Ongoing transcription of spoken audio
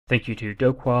Thank you to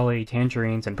Dokwali,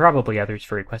 Tangerines, and probably others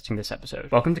for requesting this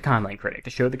episode. Welcome to Conlang Critic, the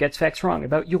show that gets facts wrong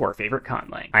about your favorite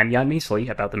conlang. I'm Misali,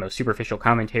 about the most superficial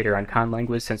commentator on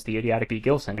conlanguage since the idiotic B.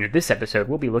 Gilson, and in this episode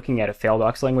we'll be looking at a failed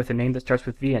auxlang with a name that starts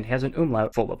with V and has an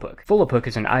umlaut, Volapük. Volapük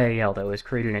is an IAL that was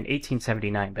created in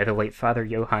 1879 by the late Father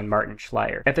Johann Martin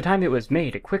Schleyer. At the time it was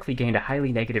made, it quickly gained a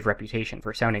highly negative reputation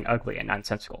for sounding ugly and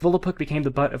nonsensical. Volapük became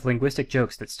the butt of linguistic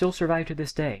jokes that still survive to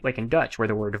this day, like in Dutch, where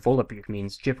the word Volapük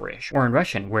means gibberish, or in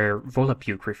Russian, where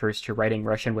Volapük refers to writing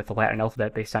Russian with the Latin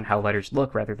alphabet based on how letters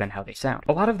look rather than how they sound.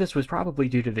 A lot of this was probably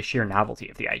due to the sheer novelty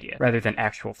of the idea, rather than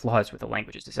actual flaws with the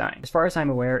language's design. As far as I'm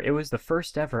aware, it was the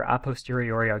first ever a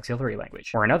posteriori auxiliary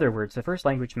language, or in other words, the first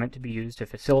language meant to be used to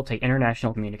facilitate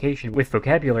international communication with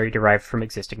vocabulary derived from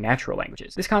existing natural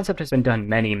languages. This concept has been done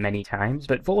many times,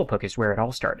 but Volapük is where it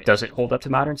all started. Does it hold up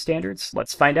to modern standards?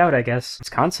 Let's find out, I guess. Its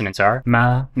consonants are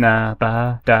ma, na,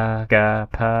 ba, da, ga,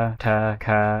 pa, ta,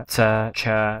 ka, ta,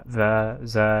 cha, va,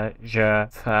 za, ja,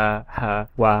 fa, ha,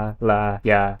 wa, la,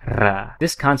 ya, ra.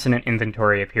 This consonant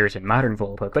inventory appears in modern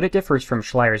Volapük, but it differs from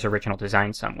Schleyer's original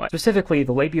design somewhat. Specifically,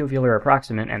 the labiovelar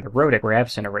approximant and the rhotic were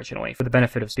absent originally, for the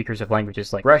benefit of speakers of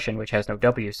languages like Russian, which has no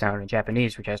W sound, and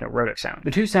Japanese, which has no rhotic sound.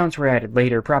 The two sounds were added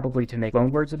later, probably to make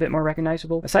loanwords a bit more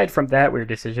recognizable. Aside from that weird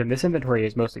decision, this inventory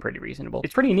is mostly pretty reasonable.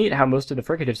 It's pretty neat how most of the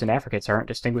fricatives and affricates aren't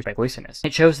distinguished by voiciness.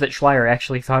 It shows that Schleyer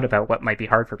actually thought about what might be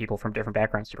hard for people from different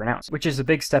backgrounds to pronounce, which is a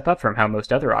big step up from how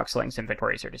most other auxlang's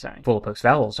inventories are designed. Volapük's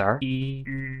vowels are E,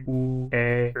 U,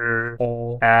 E,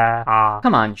 O, A.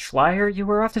 Come on, Schleyer, you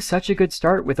were off to such a good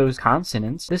start with those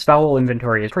consonants. This vowel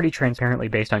inventory is pretty transparently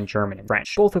based on German and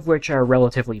French, both of which are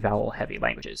relatively vowel-heavy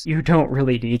languages. You don't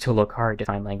really need to look hard to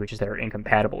find languages that are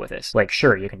incompatible with this. Like,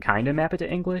 sure, you can kinda map it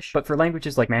to English, but for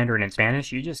languages like Mandarin and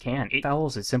Spanish, you just can't. 8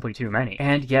 vowels is simply too many.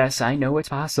 And yes, I know it's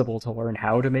possible to learn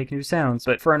how to make new sounds,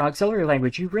 but for an auxiliary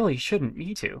language, you really shouldn't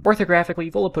need to.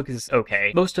 Orthographically, Volapük is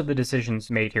okay. Most of the decisions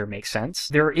made here make sense.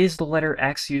 There is the letter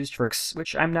X used for X,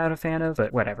 which I'm not a fan of,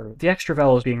 but whatever. The extra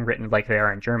vowels being written like they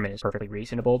are in German is perfectly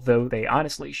reasonable, though they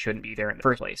honestly shouldn't be there in the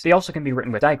first place. They also can be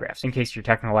written with digraphs, in case you're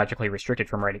technologically restricted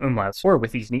from writing umlauts, or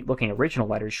with these neat-looking original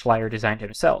letters Schleyer designed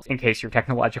himself, in case you're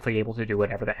technologically able to do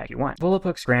whatever the heck you want.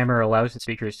 Volapük's grammar allows its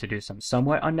speakers to do some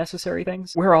somewhat unnecessary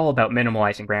things. We're all about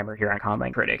minimalizing grammar here on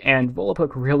Conlang Critic, and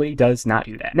Volapük really does not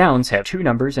do that. Nouns have 2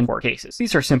 numbers and 4 cases.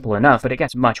 These are simple enough, but it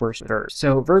gets much worse with verbs.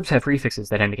 So verbs have prefixes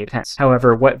that indicate tense.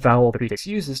 However, what vowel the prefix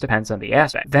uses depends on the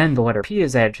aspect. Then the letter P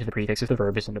is added to the prefix if the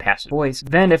verb is in the passive voice.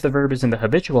 Then if the verb is in the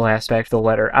habitual aspect, the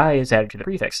letter I is added to the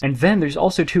prefix. And then there's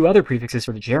also 2 other prefixes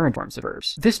for the gerund forms of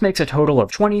verbs. This makes a total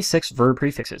of 26 verb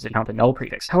prefixes if you count the null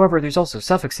prefix. However, there's also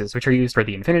suffixes, which are used for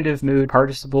the infinitive mood,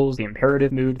 participles, the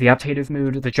imperative mood, the optative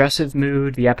mood, the jussive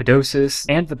mood, the apodosis,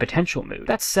 and the potential mood.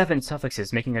 That's 7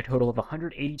 suffixes, making a total of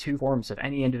 182 forms of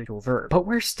any individual verb. But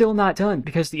we're still not done,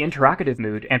 because the interrogative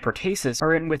mood and protasis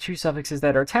are in with 2 suffixes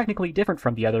that are technically different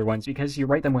from the other ones because you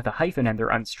write them with a hyphen and they're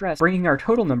unstressed, bringing our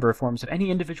total number of forms of any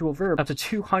individual verb up to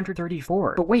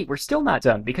 234. But wait, we're still not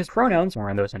done, because pronouns, more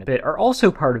on those in a bit, are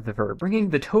also part of the verb, bringing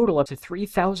the total up to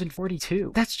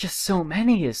 3042. That's just so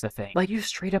many is the thing. Like, you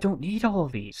straight up don't need all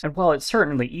of these. And while it's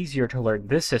certainly easier to learn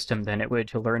this system than it would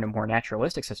to learn a more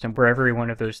naturalistic system where every one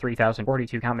of those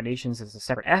 3042 combinations is a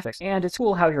separate affix, and it's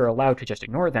cool how you're allowed to just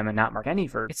ignore them and not mark any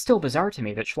verb, it's still bizarre to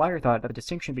me that Schleyer thought that the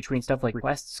distinction between stuff like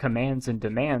requests, commands, and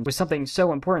demands was something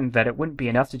so important that it wouldn't be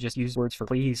enough to just use words for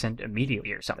please and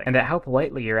immediately or something, and that how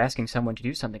politely you're asking someone to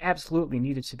do something absolutely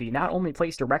needed to be not only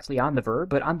placed directly on the verb,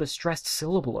 but on the stressed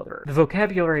syllable of the verb. The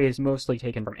vocabulary is mostly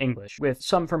taken from English, with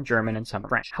some from German and some from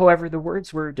French. However, the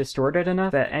words were distorted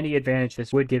enough that any advantage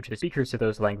this would give to the speakers of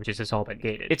those languages is all but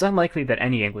negated. It's unlikely that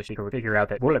any English speaker would figure out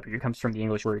that Volapük comes from the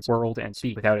English words world and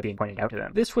speak without it being pointed out to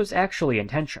them. This was actually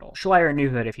intentional. Schleyer knew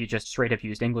that if he just straight up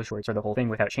used English words for the whole thing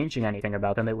without changing anything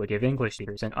about them, it would give English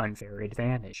speakers an unfair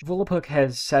advantage. Volapük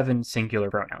has 7 singular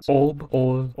pronouns: ob,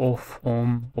 ol, of,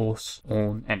 os,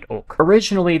 on, and ok.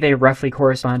 Originally, they roughly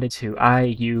corresponded to I,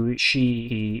 you, she,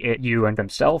 he, it, you, and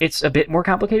themselves. It's a bit more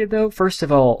complicated though. First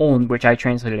of all, on, which I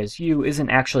translated as you, isn't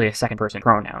actually a second-person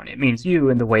pronoun. It means you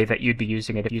in the way that you'd be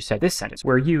using it if you said this sentence,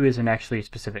 where you isn't actually a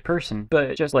specific person,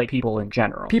 but just like people in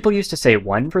general. People used to say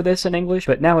one for this in English,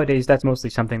 but nowadays that's mostly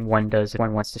something one does if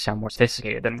one wants to sound more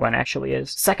sophisticated than one actually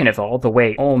is. Second of all, the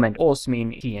way and os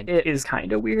mean he and it is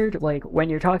kinda weird. Like, when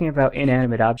you're talking about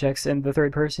inanimate objects in the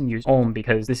third person, use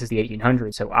because this is the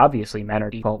 1800s, so obviously men are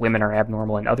default, women are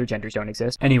abnormal, and other genders don't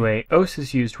exist. Anyway, os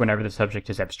is used whenever the subject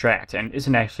is abstract, and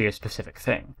isn't actually a specific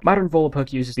thing. Modern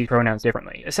Volapük uses these pronouns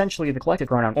differently. Essentially, the collective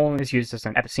pronoun is used as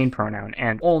an epicene pronoun,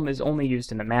 and is only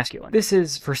used in the masculine. This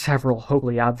is, for several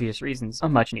hopefully obvious reasons, a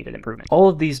much needed improvement. All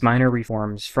of these minor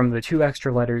reforms, from the 2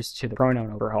 extra letters to the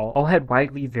pronoun overhaul, overall, all had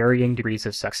widely varying degrees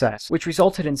of success, which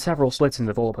resulted in several splits in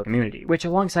the Volapük community, which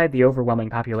alongside the overwhelming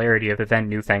popularity of the then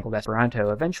newfangled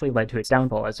Esperanto eventually led to its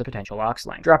downfall as a potential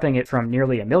auxlang, dropping it from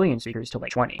nearly 1 million speakers to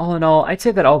like 20. All in all, I'd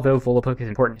say that although Volapük is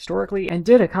important historically and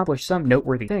did accomplish some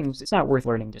noteworthy things, it's not worth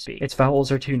learning to speak. Its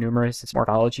vowels are too numerous, its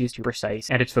morphology is too precise,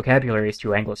 and its vocabulary is too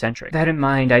Anglocentric. That in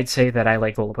mind, I'd say that I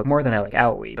like Volapük more than I like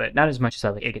Aoi, but not as much as I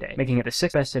like Igade, making it the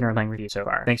 6th best interlang review so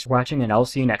far. Thanks for watching, and I'll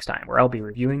see you next time, where I'll be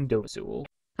reviewing Dovazul.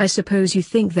 I suppose you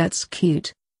think that's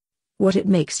cute. What it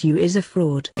makes you is a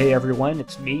fraud. Hey everyone,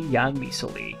 it's me, Jan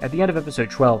Misali. At the end of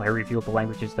episode 12, I revealed the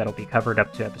languages that'll be covered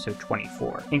up to episode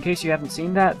 24. In case you haven't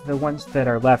seen that, the ones that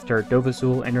are left are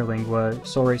Dovazul, Interlingua,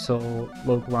 Soresol,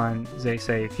 Loglan,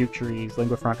 Zese, Futurese,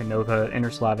 Lingua Franca Nova,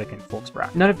 Interslavic, and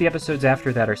Volksprach. None of the episodes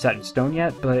after that are set in stone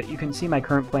yet, but you can see my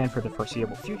current plan for the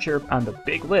foreseeable future on the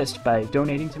big list by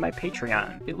donating to my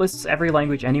Patreon. It lists every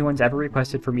language anyone's ever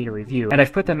requested for me to review, and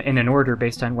I've put them in an order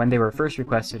based on when they were first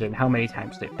requested and how many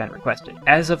times they've been requested.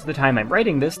 As of the time I'm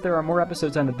writing this, there are more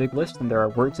episodes on the big list than there are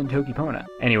words in Togipona.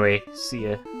 Anyway, see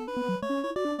ya.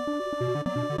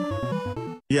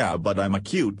 Yeah, but I'm a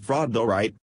cute fraud though, right?